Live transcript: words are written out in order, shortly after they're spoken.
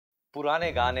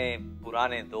पुराने गाने,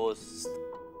 पुराने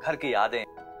दोस्त, घर की यादें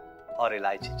और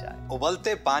इलायची चाय।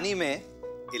 उबलते पानी में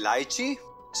इलायची,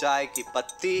 चाय की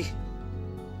पत्ती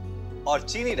और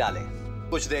चीनी डालें।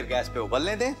 कुछ देर गैस पे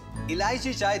उबलने दें।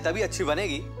 इलायची चाय तभी अच्छी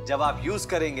बनेगी जब आप यूज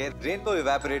करेंगे रेनबो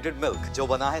इवेपोरेटेड मिल्क, जो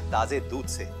बना है ताजे दूध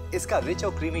से। इसका रिच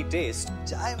और क्रीमी टेस्ट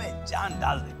चाय में जान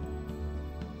डाल दे।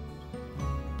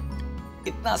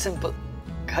 इतना सिंपल,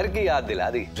 घर की याद दिला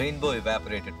दी। रेनबो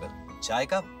इवेपोरेटेड मिल्क, चाय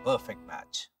का perfect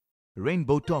match.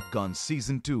 Rainbow Top Guns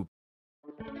Season 2.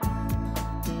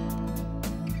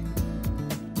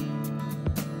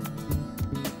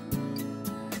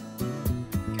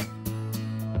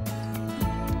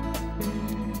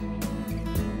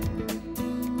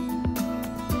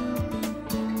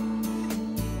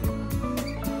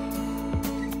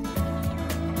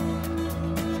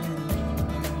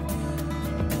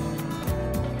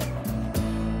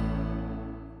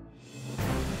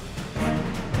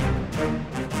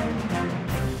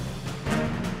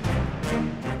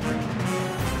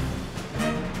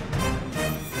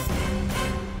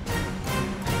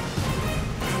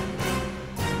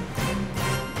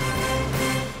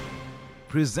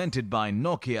 Presented by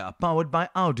NOKIA, powered by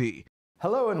Audi.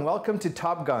 Hello and welcome to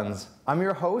Top Guns. I'm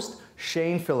your host,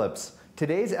 Shane Phillips.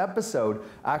 Today's episode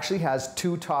actually has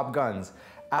two Top Guns,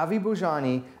 Avi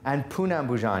Bhojani and Poonam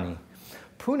Bhojani.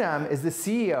 Poonam is the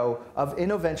CEO of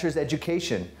InnoVentures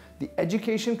Education, the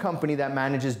education company that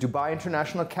manages Dubai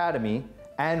International Academy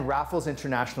and Raffles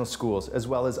International Schools, as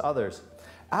well as others.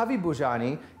 Avi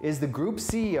Bhojani is the group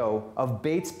CEO of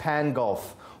Bates Pan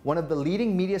Gulf, one of the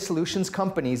leading media solutions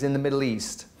companies in the Middle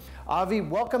East. Avi,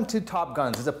 welcome to Top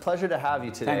Guns. It's a pleasure to have you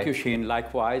today. Thank you, Shane.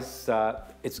 Likewise,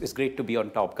 it's great to be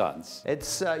on Top Guns.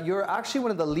 You're actually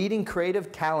one of the leading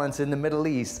creative talents in the Middle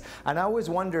East. And I always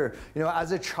wonder,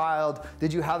 as a child,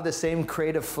 did you have the same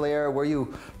creative flair? Were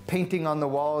you painting on the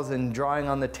walls and drawing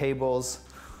on the tables?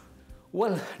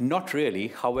 Well, not really.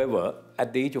 However,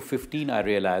 at the age of 15, I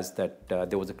realized that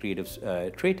there was a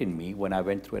creative trait in me when I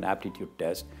went through an aptitude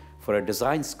test for a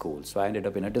design school. So I ended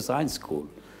up in a design school.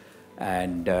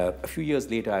 And a few years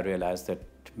later, I realized that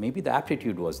maybe the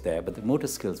aptitude was there, but the motor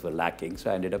skills were lacking. So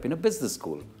I ended up in a business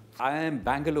school. IIM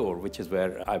Bangalore, which is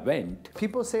where I went.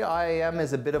 People say IIM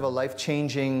is a bit of a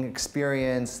life-changing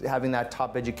experience. Having that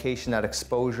top education, that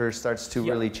exposure starts to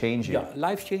really change you. Yeah,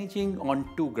 life-changing on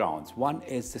two grounds. One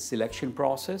is the selection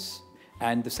process,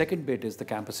 and the second bit is the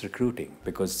campus recruiting,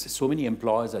 because so many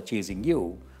employers are chasing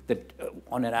you that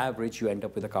on an average you end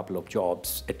up with a couple of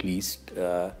jobs at least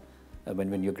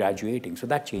when you're graduating. So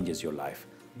that changes your life.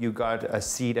 You got a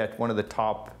seat at one of the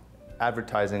top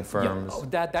advertising firms.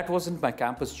 Yeah, that wasn't my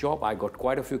campus job. I got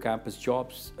quite a few campus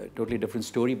jobs, a totally different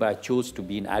story, but I chose to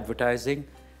be in advertising.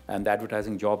 And the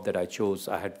advertising job that I chose,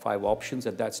 I had 5 options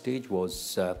at that stage,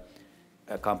 was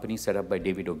a company set up by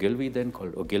David Ogilvy then,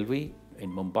 called Ogilvy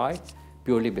in Mumbai,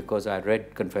 purely because I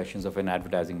read Confessions of an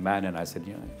Advertising Man, and I said,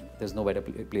 there's no better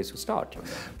place to start.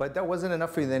 But that wasn't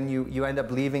enough for you. Then you end up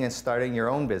leaving and starting your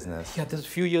own business. Yeah, a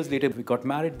few years later, we got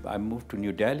married. I moved to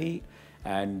New Delhi,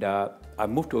 and I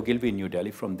moved to Ogilvy in New Delhi.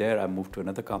 From there, I moved to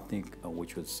another company,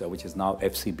 which is now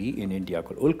FCB in India,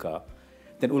 called Ulka.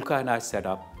 Then Ulka and I set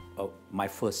up my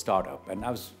first startup, and I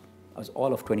was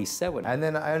all of 27. And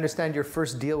then I understand your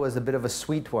first deal was a bit of a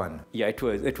sweet one. Yeah,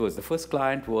 it was. The first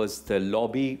client was the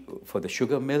lobby for the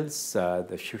sugar mills,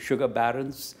 the sugar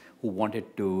barons, who wanted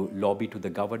to lobby to the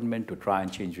government to try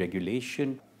and change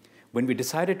regulation. When we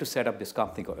decided to set up this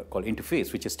company called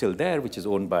Interface, which is still there, which is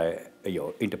owned by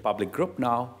Interpublic Group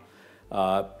now,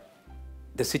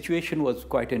 the situation was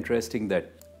quite interesting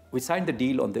that we signed the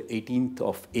deal on the 18th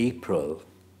of April,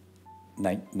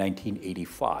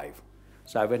 1985.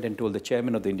 So I went and told the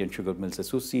chairman of the Indian Sugar Mills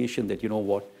Association that,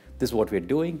 this is what we're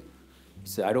doing. He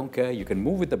said, I don't care, you can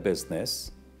move with the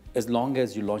business as long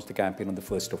as you launch the campaign on the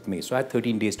 1st of May. So I had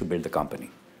 13 days to build the company.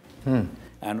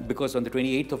 And because on the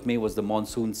 28th of May was the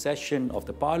monsoon session of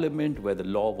the parliament where the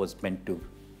law was meant to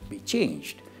be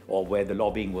changed or where the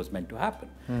lobbying was meant to happen.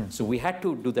 So we had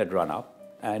to do that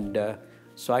run-up. And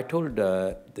so I told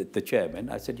the chairman,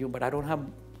 I said, but I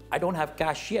don't have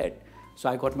cash yet. So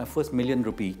I got my first $1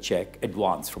 million check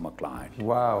advance from a client.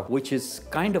 Wow. Which is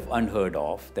kind of unheard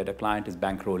of, that a client is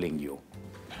bankrolling you.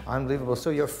 Unbelievable. So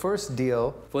your first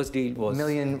deal was $1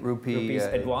 million rupees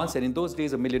advance, and in those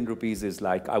days, $1 million is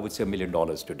like, I would say, $1 million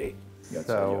today. Yeah,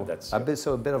 so that's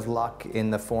a bit of luck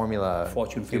in the formula.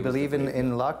 Fortune. Do you believe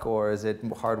in luck, or is it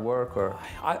hard work? Or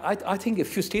I think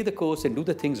if you stay the course and do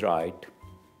the things right,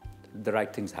 the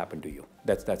right things happen to you.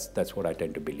 That's what I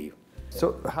tend to believe.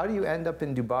 So how do you end up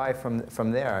in Dubai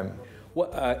from there? Well,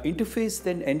 Interface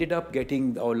then ended up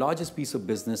getting, our largest piece of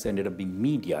business ended up being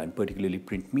media, and particularly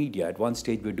print media. At one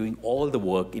stage, we were doing all the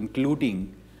work,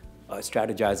 including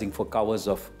strategizing for covers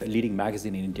of a leading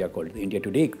magazine in India called the India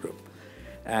Today Group.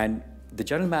 And the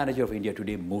general manager of India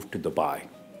Today moved to Dubai.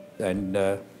 And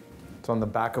So on the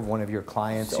back of one of your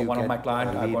clients, so one of my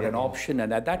clients, I got an option.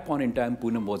 And at that point in time,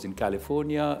 Poonam was in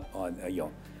California,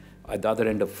 at the other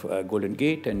end of Golden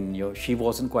Gate, and she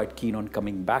wasn't quite keen on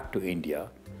coming back to India.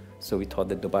 So we thought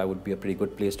that Dubai would be a pretty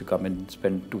good place to come and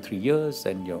spend 2-3 years.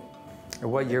 And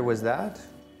What year was that?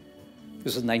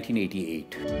 this was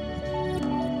 1988.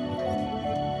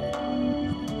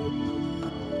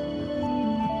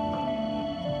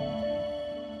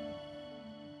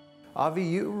 Avi,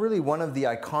 you're really one of the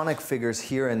iconic figures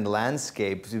here in the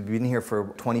landscape. You've been here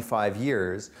for 25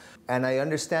 years. And I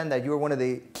understand that you're one of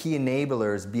the key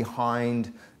enablers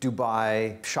behind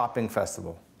Dubai Shopping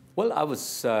Festival. Well, I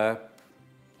was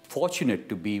fortunate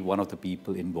to be one of the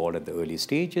people involved at the early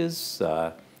stages,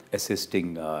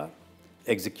 assisting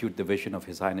execute the vision of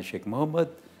His Highness Sheikh Mohammed,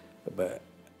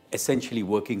 essentially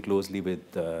working closely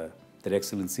with Their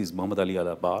Excellencies Muhammad Ali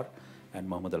Al-Abar and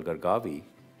Muhammad Al-Gargawi.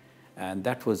 And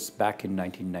that was back in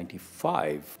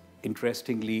 1995.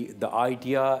 Interestingly, the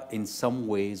idea in some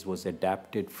ways was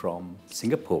adapted from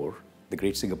Singapore, the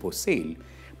Great Singapore Sale.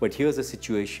 But here's a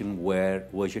situation where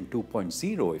version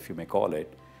 2.0, if you may call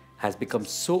it, has become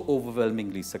so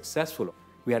overwhelmingly successful.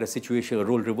 We had a situation, a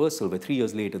role reversal, where 3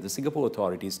 years later, the Singapore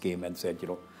authorities came and said,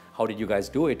 how did you guys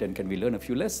do it? And can we learn a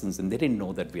few lessons? And they didn't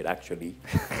know that we had actually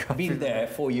been there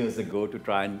 4 years ago to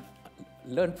try and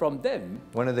learn from them.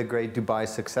 One of the great Dubai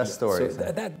success stories.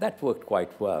 So that worked quite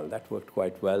well. That worked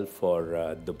quite well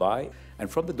for Dubai. And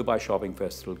from the Dubai Shopping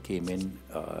Festival came in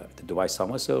the Dubai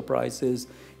Summer Surprises.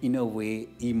 In a way,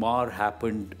 Emaar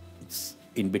happened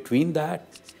in between that,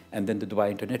 and then the Dubai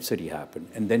Internet City happened.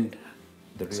 And then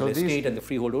the real estate and the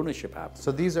freehold ownership happened.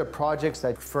 So these are projects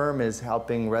that firm is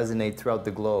helping resonate throughout the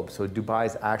globe. So Dubai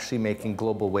is actually making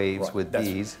global waves with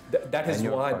these. That is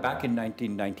why back in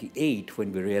 1998,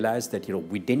 when we realized that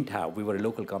we were a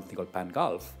local company called Pan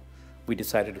Gulf, we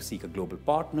decided to seek a global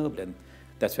partner. And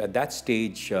that's why at that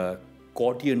stage,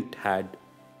 Quotient had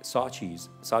Saatchi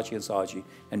and Saatchi,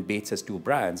 and Bates as two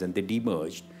brands, and they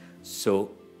demerged. So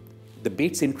the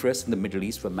Bates interests in the Middle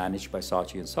East were managed by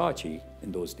Saatchi and Saatchi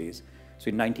in those days. So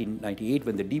in 1998,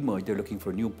 when they demerged, they're looking for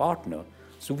a new partner.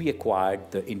 So we acquired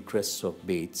the interests of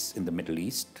Bates in the Middle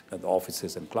East, the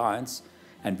offices and clients,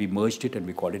 and we merged it and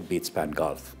we called it Bates Pan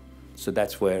Gulf. So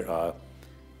that's where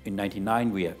in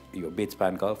 99, Bates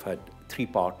Pan Gulf had 3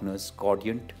 partners,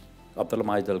 Quotient, Abdullah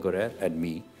Majid Al Ghurair, and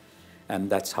me. And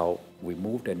that's how we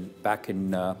moved. And back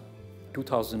in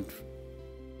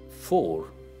 2004,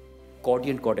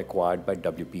 Quotient got acquired by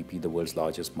WPP, the world's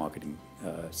largest marketing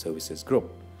services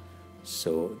group.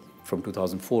 So from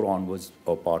 2004 onwards,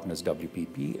 our partners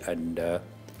WPP, and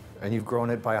you've grown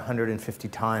it by 150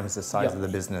 times the size of the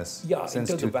business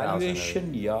since 2000.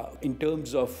 Valuation, in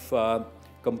terms of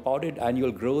compounded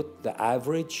annual growth, the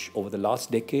average over the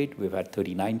last decade, we've had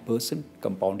 39%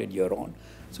 compounded year on.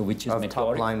 So which is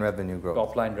top line revenue growth.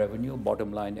 Top line revenue,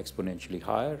 bottom line exponentially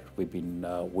higher.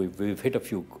 We've hit a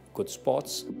few good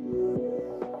spots.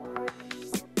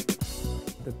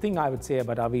 The thing I would say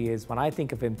about Avi is, when I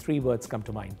think of him, 3 words come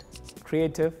to mind: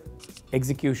 creative,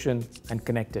 execution, and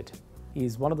connected.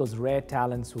 He's one of those rare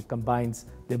talents who combines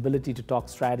the ability to talk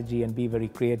strategy and be very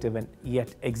creative and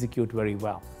yet execute very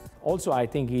well. Also, I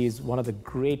think he's one of the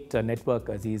great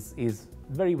networkers. He's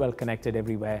very well connected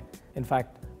everywhere. In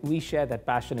fact, we share that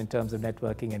passion in terms of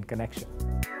networking and connection.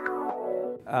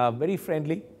 Very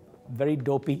friendly, very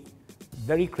dopey,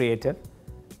 very creative.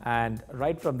 And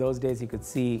right from those days, you could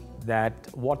see that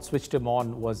what switched him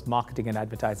on was marketing and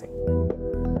advertising.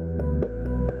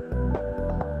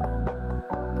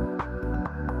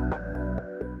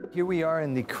 Here we are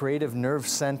in the creative nerve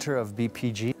center of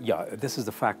BPG. Yeah, this is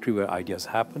the factory where ideas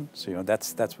happen. So,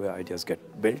 that's where ideas get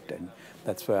built, and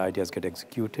that's where ideas get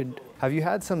executed. Have you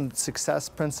had some success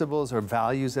principles or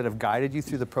values that have guided you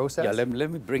through the process? Yeah,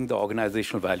 let me bring the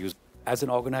organizational values. As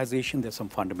an organization, there's some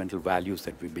fundamental values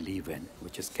that we believe in,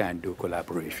 which is can-do,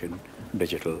 collaboration,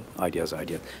 digital, ideas,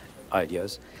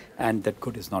 and that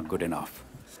good is not good enough.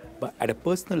 But at a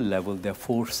personal level, there are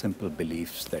 4 simple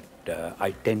beliefs that I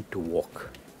tend to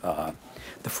walk.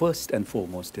 The first and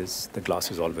foremost is the glass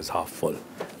is always half full.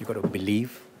 You've got to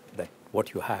believe that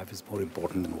what you have is more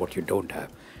important than what you don't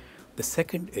have. The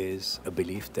second is a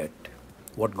belief that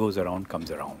what goes around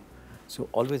comes around. So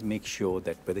always make sure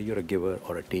that whether you're a giver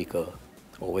or a taker,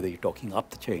 or whether you're talking up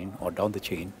the chain or down the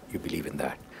chain, you believe in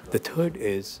that. The third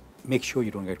is make sure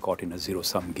you don't get caught in a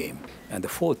zero-sum game. And the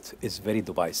fourth is very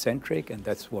Dubai-centric, and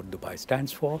that's what Dubai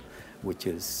stands for, which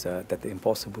is that the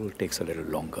impossible takes a little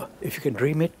longer. If you can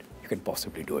dream it, you can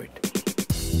possibly do it.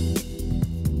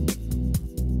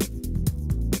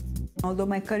 Although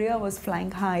my career was flying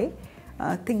high,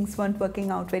 things weren't working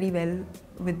out very well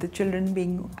with the children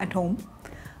being at home.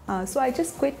 So I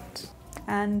just quit,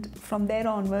 and from there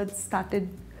onwards started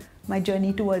my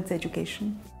journey towards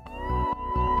education.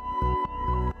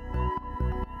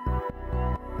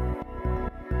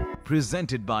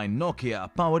 Presented by Nokia,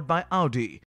 powered by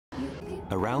Audi.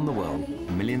 Around the world,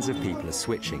 millions of people are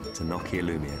switching to Nokia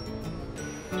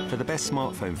Lumia for the best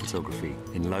smartphone photography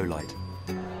in low light.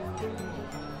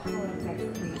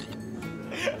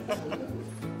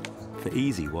 For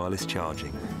easy wireless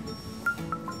charging.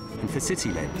 And for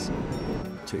city lens,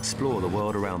 to explore the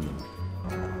world around them.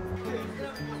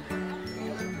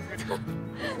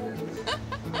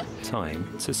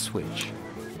 Time to switch.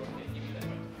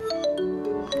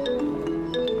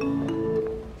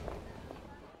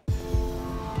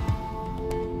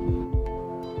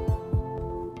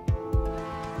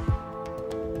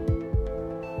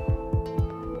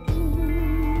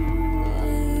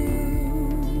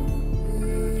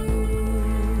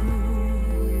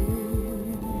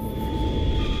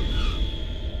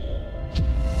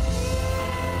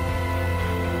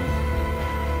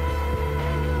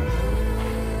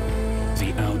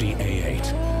 The Audi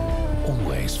A8,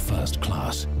 always first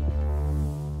class.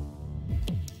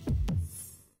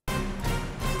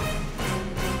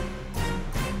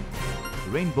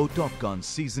 Rainbow Top Guns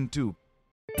Season 2.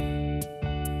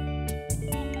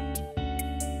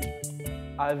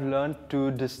 I've learned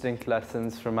two distinct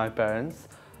lessons from my parents.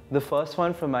 The first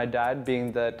one from my dad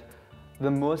being that the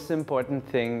most important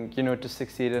thing, to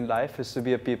succeed in life is to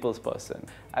be a people's person.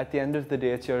 At the end of the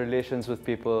day, it's your relations with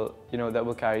people, that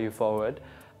will carry you forward.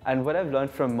 And what I've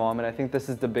learned from mom, and I think this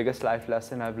is the biggest life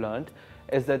lesson I've learned,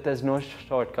 is that there's no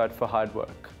shortcut for hard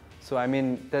work. So I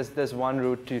mean, there's one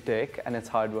route you take, and it's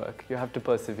hard work. You have to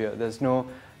persevere. There's no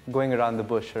going around the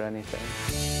bush or anything.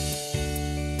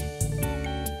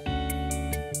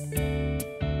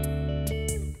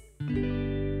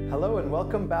 Hello and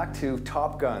welcome back to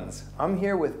Top Guns. I'm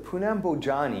here with Avi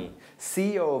Bhojani,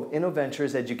 CEO of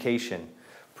InnoVentures Education.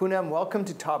 Poonam, welcome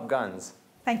to Top Guns.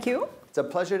 Thank you. It's a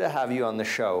pleasure to have you on the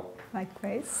show.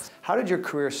 Likewise. How did your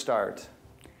career start?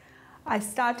 I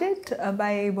started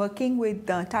by working with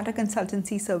Tata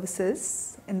Consultancy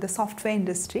Services in the software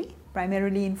industry,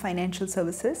 primarily in financial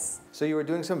services. So you were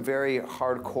doing some very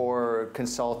hardcore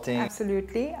consulting.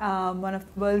 Absolutely. One of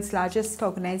the world's largest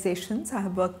organizations. I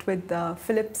have worked with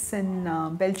Philips in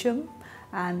Belgium,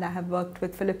 and I have worked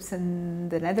with Philips in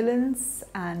the Netherlands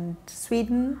and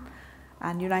Sweden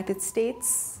and United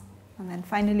States. And then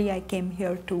finally I came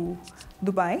here to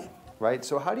Dubai. Right,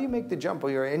 so how do you make the jump?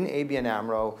 Well, you're in ABN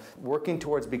AMRO, working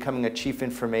towards becoming a chief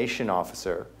information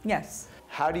officer. Yes.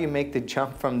 How do you make the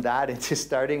jump from that into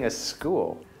starting a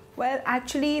school? Well,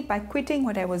 actually, by quitting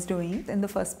what I was doing in the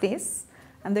first place,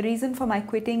 and the reason for my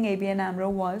quitting ABN AMRO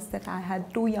was that I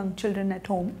had two young children at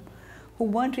home who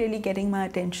weren't really getting my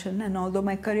attention, and although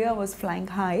my career was flying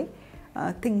high,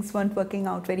 things weren't working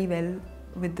out very well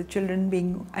with the children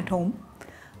being at home.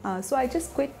 So I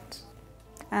just quit,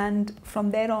 and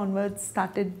from there onwards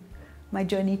started my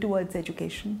journey towards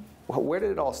education. Where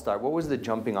did it all start? What was the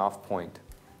jumping off point?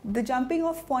 The jumping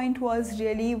off point was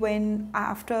really when,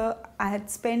 after I had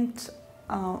spent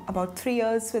about 3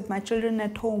 years with my children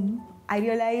at home, I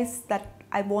realized that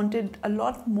I wanted a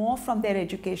lot more from their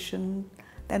education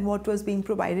than what was being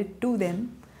provided to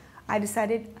them. I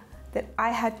decided that I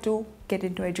had to get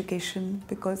into education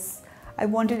because I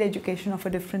wanted education of a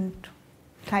different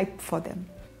type for them.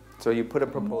 So you put a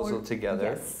proposal together?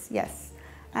 Yes, yes.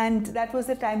 And that was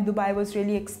the time Dubai was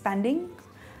really expanding,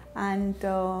 and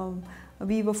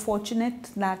we were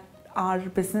fortunate that our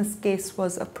business case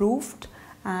was approved,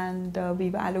 and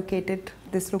we were allocated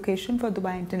this location for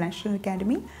Dubai International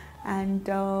Academy, and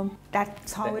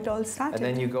that's how it all started. And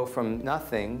then you go from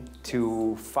nothing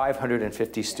to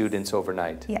 550 students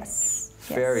overnight. Yes.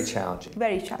 Very challenging.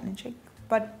 Very challenging,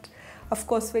 but of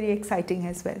course very exciting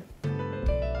as well.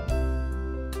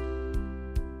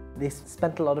 They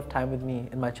spent a lot of time with me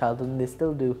in my childhood, and they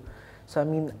still do. So I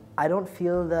mean, I don't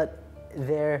feel that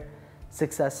their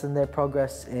success and their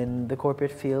progress in the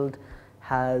corporate field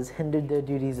has hindered their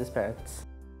duties as parents.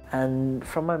 And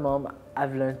from my mom,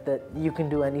 I've learned that you can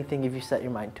do anything if you set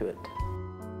your mind to it.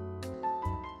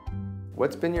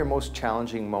 What's been your most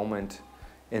challenging moment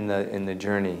in the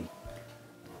journey?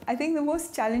 I think the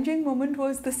most challenging moment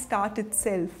was the start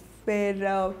itself, where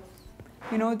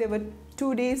there were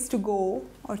 2 days to go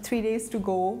or 3 days to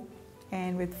go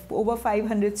and with over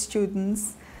 500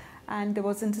 students, and there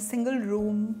wasn't a single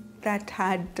room that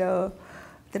had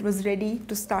that was ready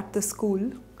to start the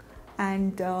school,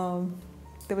 and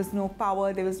there was no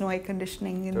power, there was no air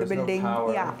conditioning in the building.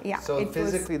 No power. Yeah. So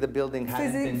physically the building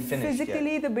hadn't been finished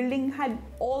Physically yet. the building had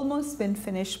almost been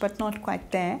finished, but not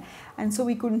quite there. And so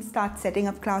we couldn't start setting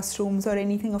up classrooms or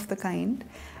anything of the kind.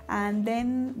 And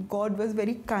then God was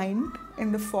very kind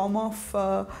in the form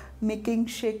of making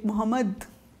Sheikh Mohammed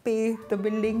pay the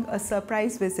building a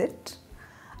surprise visit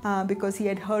because he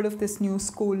had heard of this new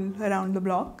school around the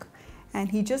block. And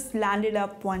he just landed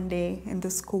up one day in the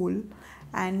school.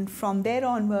 And from there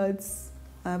onwards,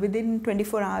 within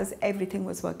 24 hours, everything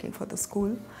was working for the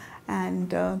school. And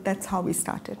that's how we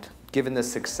started. Given the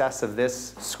success of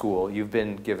this school, you've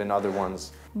been given other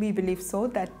ones. We believe so,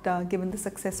 that given the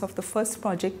success of the first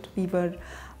project, we were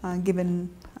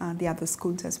given the other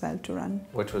schools as well to run.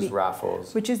 Which was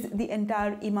Raffles. Which is the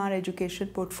entire IMAR education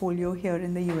portfolio here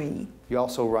in the UAE. You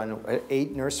also run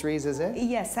 8 nurseries, is it?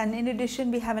 Yes, and in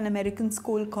addition, we have an American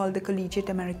school called the Collegiate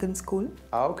American School.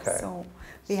 Okay. So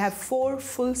we have 4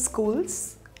 full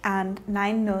schools and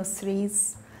 9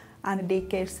 nurseries and a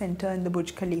daycare center in the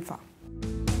Burj Khalifa.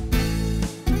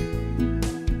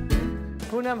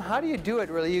 Poonam, how do you do it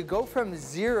really? You go from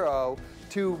 0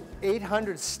 to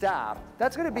 800 staff.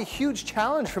 That's going to be a huge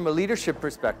challenge from a leadership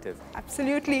perspective.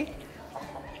 Absolutely.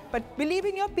 But believe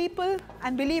in your people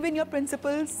and believe in your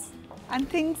principles and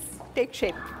things take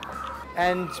shape.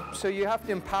 And so you have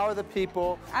to empower the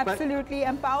people. Absolutely.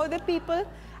 Empower the people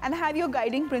and have your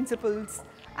guiding principles.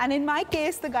 And in my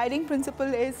case, the guiding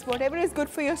principle is whatever is good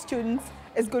for your students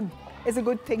is a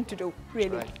good thing to do,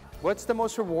 really. Right. What's the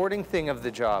most rewarding thing of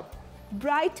the job?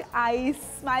 Bright eyes,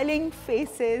 smiling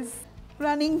faces,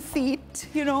 running feet,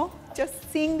 you know,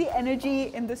 just seeing the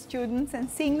energy in the students and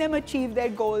seeing them achieve their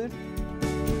goals.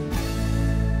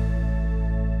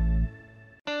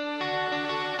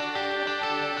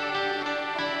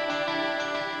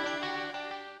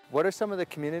 What are some of the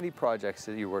community projects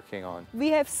that you're working on? We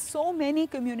have so many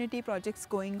community projects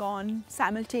going on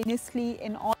simultaneously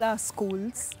in all our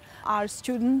schools. Our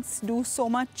students do so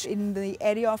much in the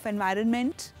area of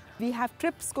environment. We have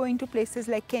trips going to places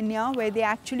like Kenya where they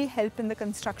actually help in the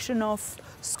construction of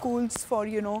schools for,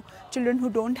 you know, children who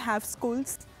don't have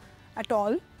schools at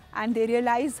all. And they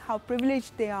realize how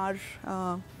privileged they are,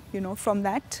 you know, from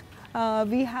that.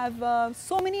 We have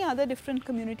so many other different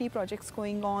community projects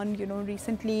going on. You know,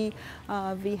 recently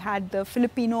we had the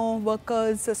Filipino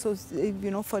workers, so,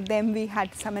 you know, for them we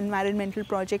had some environmental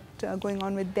project going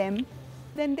on with them.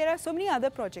 Then there are so many other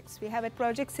projects. We have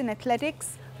projects in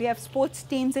athletics. We have sports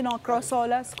teams across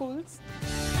all our schools.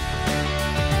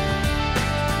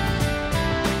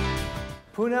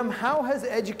 Poonam, how has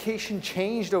education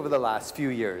changed over the last few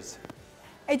years?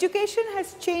 Education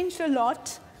has changed a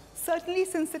lot, certainly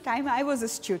since the time I was a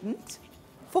student.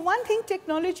 For one thing,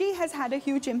 technology has had a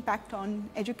huge impact on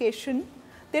education.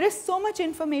 There is so much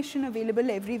information available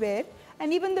everywhere,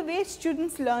 and even the way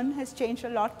students learn has changed a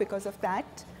lot because of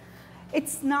that.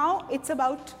 It's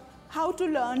about how to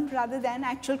learn rather than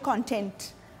actual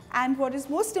content. And what is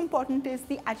most important is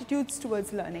the attitudes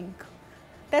towards learning.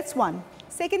 That's one.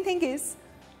 Second thing is,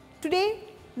 today,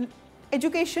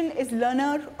 education is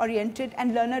learner-oriented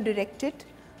and learner-directed.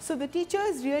 So the teacher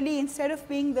is really, instead of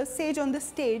being the sage on the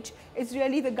stage, is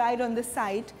really the guide on the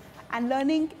side. And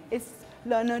learning is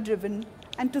learner-driven.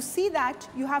 And to see that,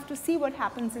 you have to see what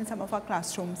happens in some of our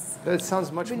classrooms. It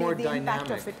sounds much more the dynamic.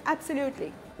 impact of it.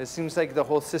 Absolutely. It seems like the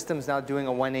whole system's now doing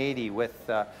a 180 with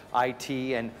IT,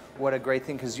 and what a great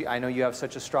thing, because I know you have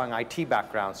such a strong IT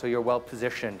background, so you're well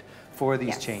positioned for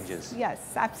these changes. Yes,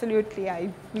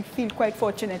 absolutely. We feel quite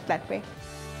fortunate that way.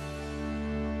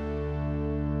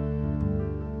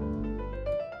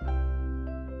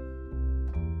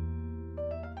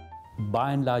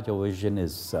 By and large, our vision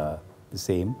is the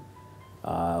same.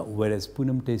 Whereas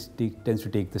Poonam tends to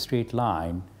take the straight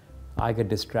line, I get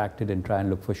distracted and try and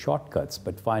look for shortcuts.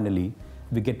 But finally,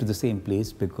 we get to the same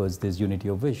place because there's unity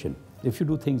of vision. If you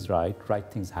do things right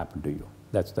things happen to you.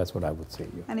 That's what I would say.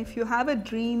 And if you have a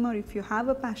dream or if you have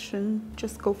a passion,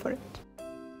 just go for it.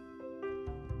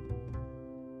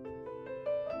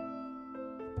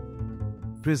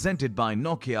 Presented by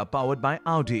Nokia, powered by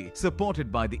Audi,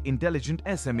 supported by the Intelligent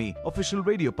SME, official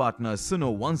radio partners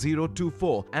Suno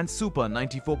 1024 and Super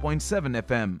 94.7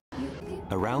 FM.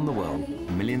 Around the world,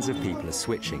 millions of people are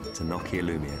switching to Nokia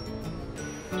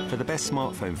Lumia for the best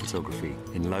smartphone photography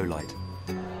in low light.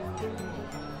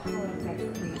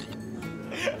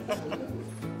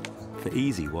 For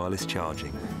easy wireless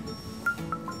charging.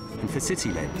 And for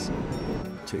city lens,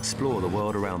 to explore the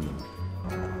world around them.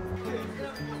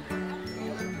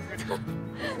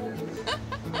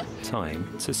 Time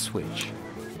to switch.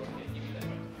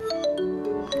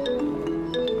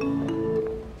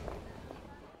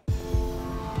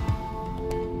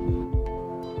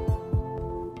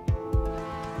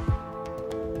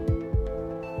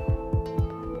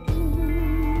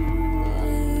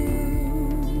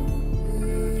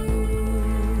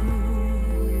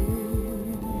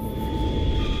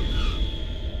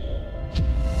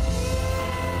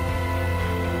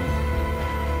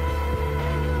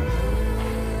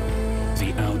 The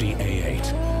Audi A8,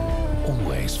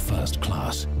 always first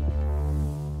class.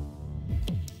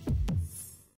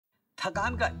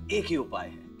 थकान का एक ही उपाय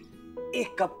है,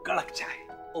 एक cup कड़क चाय।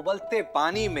 उबलते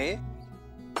पानी में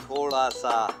थोड़ा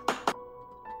सा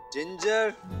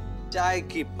जिंजर, चाय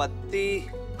की पत्ती,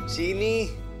 चीनी।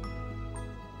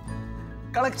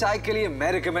 कड़क चाय के लिए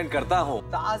मैं रिकमेंड करता हूँ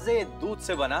ताजे दूध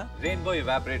से बना रेनबो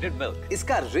इवेपोरेटेड मिल्क।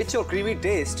 इसका रिच और क्रीमी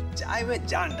टेस्ट चाय में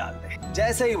जान डाल दे।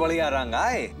 जैसे ही बढ़िया रंग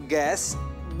आए, गैस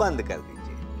बंद कर दीजिए।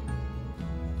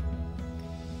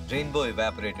 रेनबो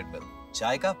इवेपोरेटेड मिल्क,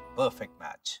 चाय का perfect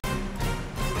match.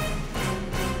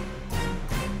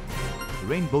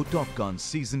 Rainbow Top Guns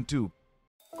Season 2.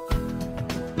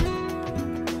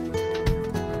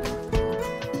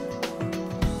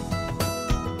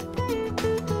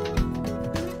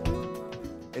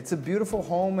 It's a beautiful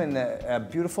home and a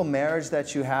beautiful marriage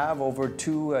that you have over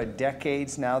 2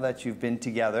 decades now that you've been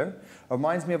together.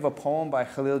 Reminds me of a poem by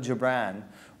Khalil Gibran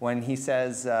when he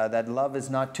says that love is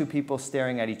not two people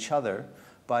staring at each other,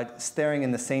 but staring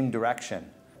in the same direction.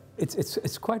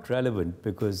 It's quite relevant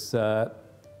because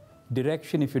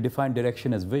direction, if you define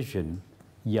direction as vision,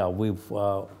 yeah, we've,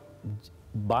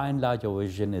 by and large, our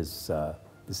vision is the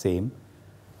same.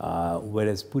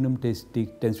 Whereas Poonam tends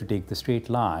to take the straight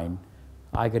line,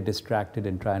 I get distracted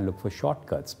and try and look for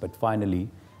shortcuts. But finally,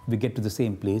 we get to the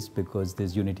same place because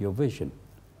there's unity of vision.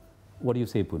 What do you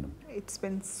say, Poonam? It's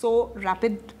been so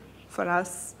rapid for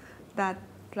us, that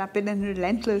rapid and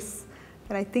relentless,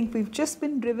 that I think we've just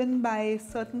been driven by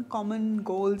certain common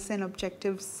goals and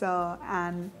objectives,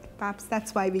 and perhaps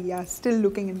that's why we are still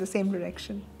looking in the same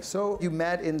direction. So you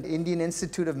met in the Indian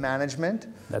Institute of Management.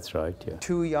 That's right, yeah.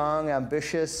 2 young,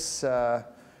 ambitious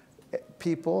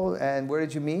people, and where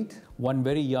did you meet? One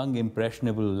very young,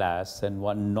 impressionable lass and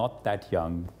one not that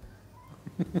young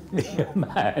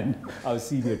man. I was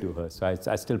senior to her, so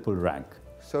I still pull rank.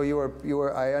 So you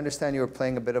were, I understand you were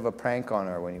playing a bit of a prank on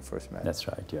her when you first met. That's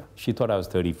right, yeah. She thought I was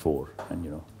 34, and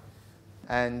you know.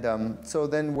 And so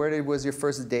then was your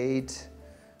first date?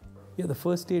 Yeah, the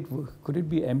first date, could it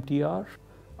be MTR?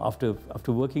 After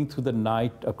working through the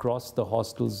night across the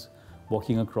hostels,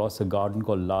 walking across a garden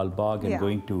called Lal Bagh and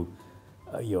going to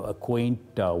a quaint,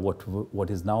 what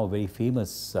is now a very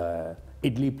famous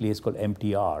idli place called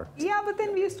MTR. Yeah, but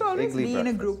then we used to always Idli be in a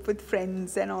breakfast. group with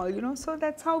friends and all, you know, so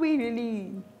that's how we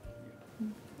really,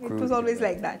 it was always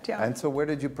like that, yeah. And so where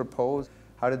did you propose?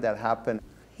 How did that happen?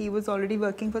 He was already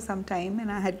working for some time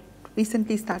and I had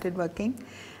recently started working.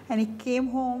 And he came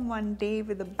home one day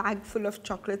with a bag full of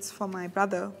chocolates for my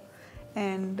brother.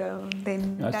 And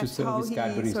then that's how he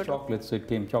chocolates, so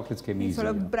chocolates came easy. sort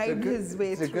of bribed his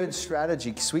way through. It's a good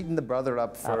strategy. Sweeten the brother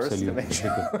up first to make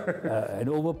sure. An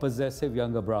over-possessive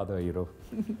younger brother, you know.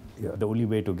 Yeah, the only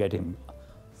way to get him.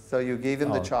 So you gave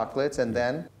him the chocolates and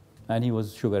then? And he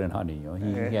was sugar and honey, you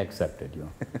know. He accepted, you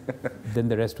know. Then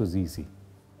the rest was easy.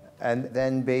 And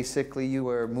then basically you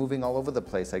were moving all over the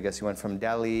place. I guess you went from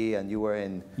Delhi and you were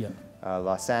in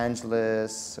Los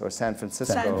Angeles or San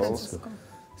Francisco. San Francisco.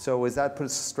 So was that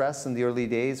put stress in the early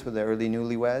days with the early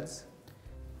newlyweds?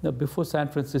 No, before San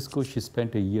Francisco, she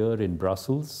spent a year in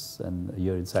Brussels and a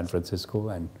year in San Francisco.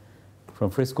 And from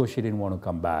Frisco, she didn't want to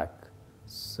come back.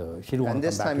 So she didn't want to come back. And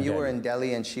this time you were in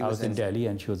Delhi and she was in... I was in Delhi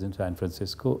and she was in San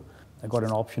Francisco. I got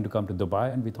an option to come to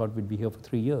Dubai and we thought we'd be here for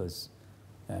 3 years.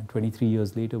 And 23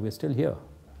 years later, we're still here.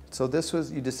 So this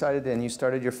was, you decided and you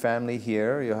started your family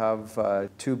here. You have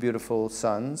 2 beautiful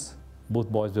sons. Both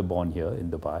boys were born here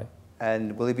in Dubai.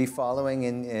 And will he be following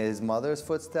in his mother's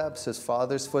footsteps, his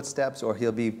father's footsteps, or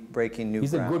he'll be breaking new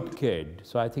ground? He's a good kid,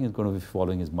 so I think he's going to be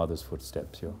following his mother's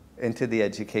footsteps. Yeah. Into the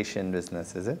education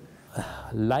business, is it?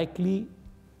 Likely,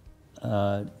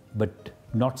 but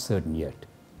not certain yet.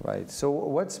 Right. So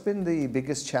what's been the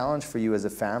biggest challenge for you as a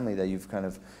family that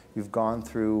you've gone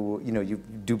through? You know,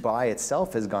 Dubai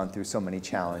itself has gone through so many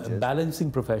challenges.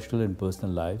 Balancing professional and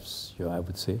personal lives, I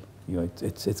would say.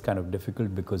 It's kind of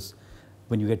difficult because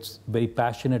when you get very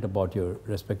passionate about your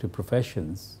respective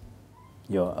professions,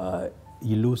 you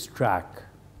lose track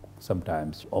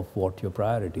sometimes of what your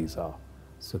priorities are.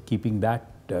 So keeping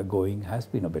that going has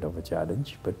been a bit of a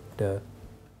challenge, but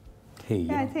hey, you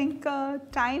Yeah, I know. think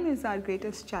time is our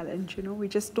greatest challenge. You know, we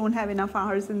just don't have enough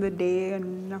hours in the day and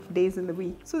enough days in the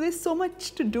week. So there's so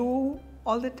much to do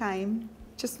all the time,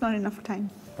 just not enough time.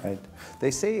 Right.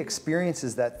 They say experience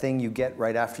is that thing you get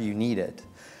right after you need it.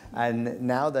 And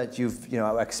now that you've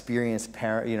experienced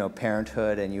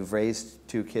parenthood and you've raised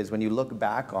 2 kids, when you look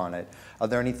back on it, are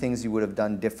there any things you would have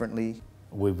done differently?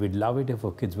 We'd love it if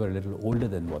our kids were a little older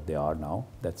than what they are now.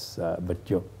 But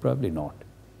you're probably not.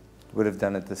 Would have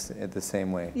done it the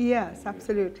same way? Yes,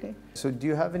 absolutely. So do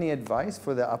you have any advice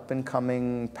for the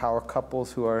up-and-coming power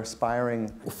couples who are aspiring?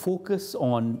 Focus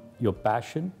on your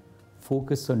passion.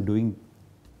 Focus on doing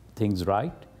things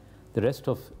right. The rest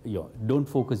of don't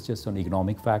focus just on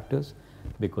economic factors,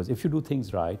 because if you do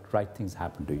things right things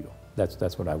happen to you.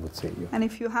 That's what I would say. Yeah. And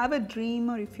if you have a dream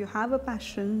or if you have a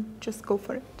passion, just go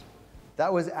for it.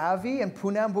 That was Avi and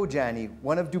Poonam Bhojani,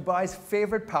 one of Dubai's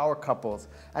favorite power couples.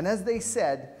 And as they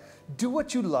said, do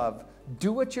what you love,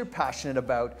 do what you're passionate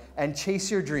about, and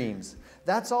chase your dreams.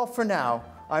 That's all for now.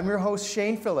 I'm your host,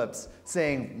 Shane Phillips,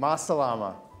 saying ma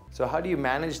salama. So how do you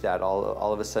manage that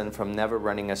all of a sudden, from never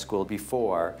running a school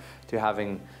before to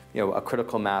having a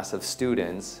critical mass of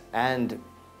students and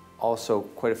also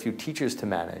quite a few teachers to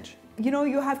manage?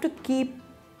 You have to keep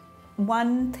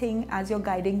one thing as your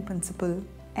guiding principle.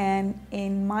 And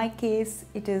in my case,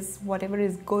 it is whatever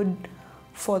is good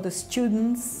for the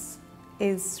students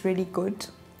is really good.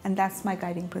 And that's my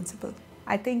guiding principle.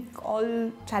 I think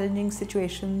all challenging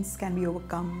situations can be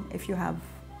overcome if you have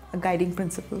a guiding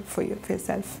principle for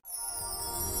yourself.